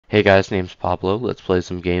Hey guys, name's Pablo. Let's play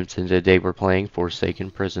some games, and today we're playing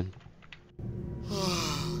Forsaken Prison.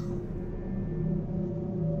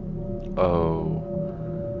 Oh,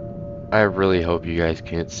 I really hope you guys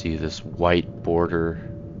can't see this white border.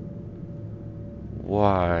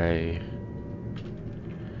 Why?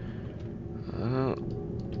 Uh,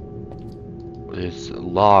 it's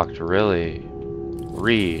locked, really.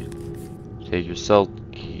 Read. Take your cell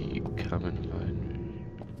key. Come and find me.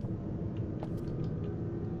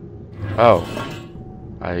 Oh,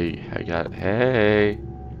 I got. Hey,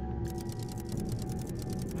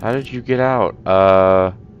 how did you get out?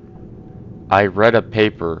 I read a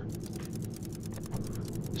paper.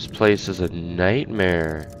 This place is a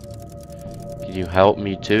nightmare. Can you help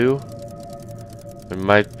me too? There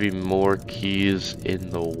might be more keys in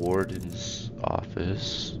the warden's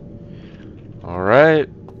office. Alright.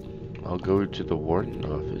 I'll go to the warden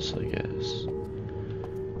office, I guess.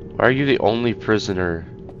 Why are you the only prisoner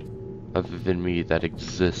other than me that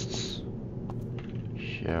exists?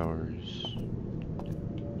 Showers.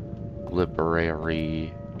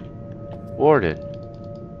 Library. Warden.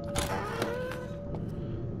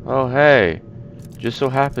 Oh, hey. Just so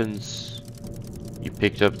happens you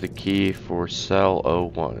picked up the key for cell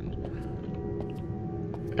 01.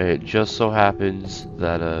 It just so happens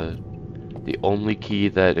that the only key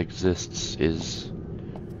that exists is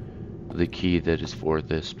the key that is for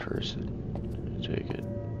this person. Take it.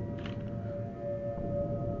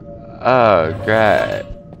 Oh, great.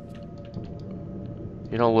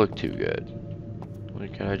 You don't look too good.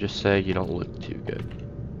 What can I just say? You don't look too good.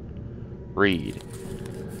 Read.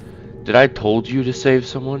 Did I told you to save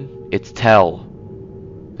someone? It's tell.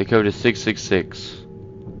 The code is 666.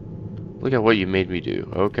 Look at what you made me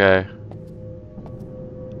do. Okay.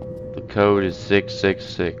 The code is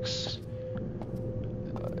 666.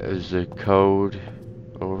 Is the code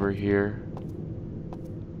over here?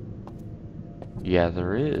 Yeah,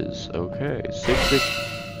 there is. Okay. 66.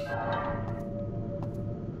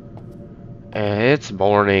 It's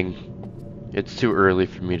morning. It's too early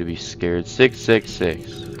for me to be scared.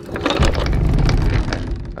 666.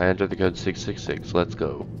 I entered the code 666. Let's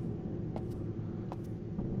go.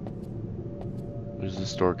 Is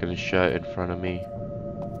this door gonna shut in front of me?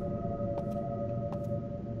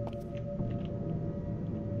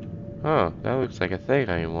 Huh, that looks like a thing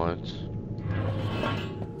I want.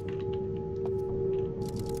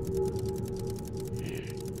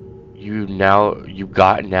 You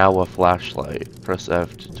got now a flashlight. Press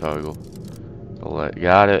F to toggle.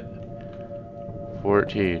 Got it.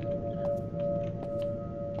 14.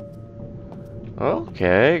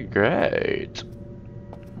 Okay, great.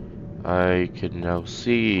 I can now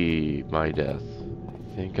see my death.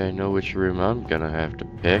 I think I know which room I'm gonna have to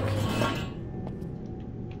pick.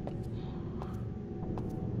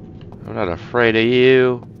 I'm not afraid of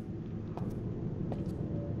you.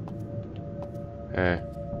 Hey.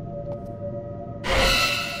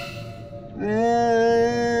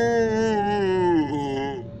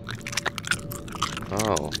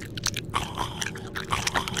 Oh.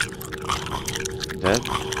 That?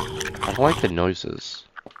 I don't like the noises.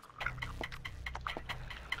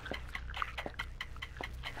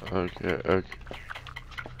 Okay, okay.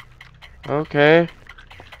 Okay.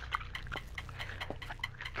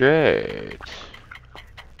 Great.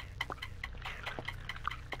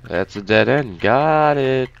 That's a dead end. Got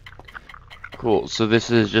it. Cool. So this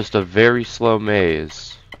is just a very slow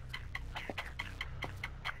maze.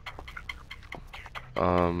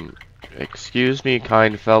 Excuse me,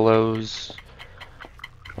 kind fellows.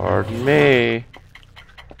 Pardon me.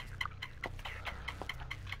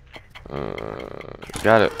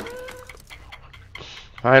 Got it.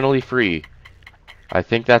 Finally free. I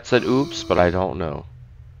think that's an oops, but I don't know.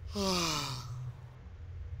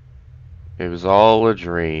 It was all a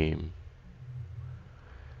dream.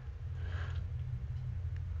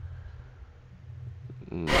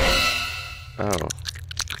 Oh.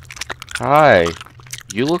 Hi.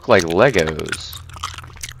 You look like Legos.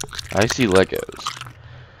 I see Legos.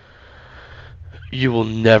 You will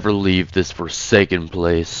never leave this forsaken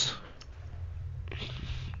place.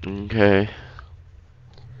 Okay.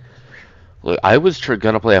 Look, I was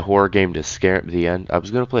gonna play a horror game to scare the end. I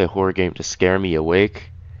was gonna play a horror game to scare me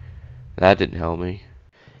awake. That didn't help me.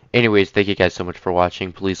 Anyways, thank you guys so much for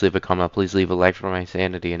watching. Please leave a comment. Please leave a like for my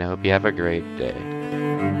sanity, and I hope you have a great day.